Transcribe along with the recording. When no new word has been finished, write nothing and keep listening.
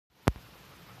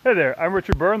Hey there, I'm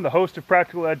Richard Byrne, the host of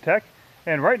Practical Ed Tech,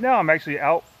 and right now I'm actually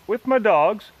out with my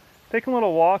dogs, taking a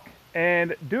little walk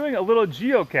and doing a little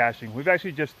geocaching. We've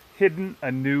actually just hidden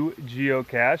a new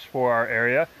geocache for our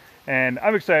area, and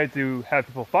I'm excited to have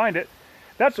people find it.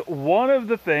 That's one of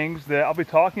the things that I'll be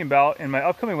talking about in my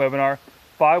upcoming webinar,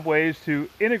 5 ways to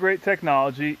integrate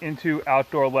technology into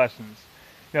outdoor lessons.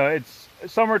 It's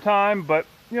summertime, but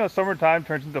summertime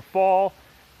turns into fall,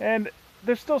 and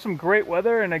there's still some great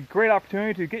weather and a great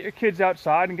opportunity to get your kids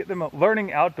outside and get them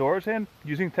learning outdoors and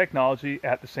using technology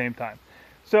at the same time.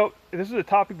 So if this is a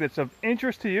topic that's of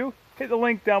interest to you, hit the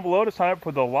link down below to sign up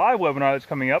for the live webinar that's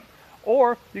coming up,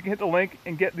 or you can hit the link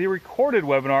and get the recorded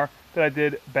webinar that I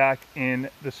did back in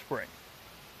the spring.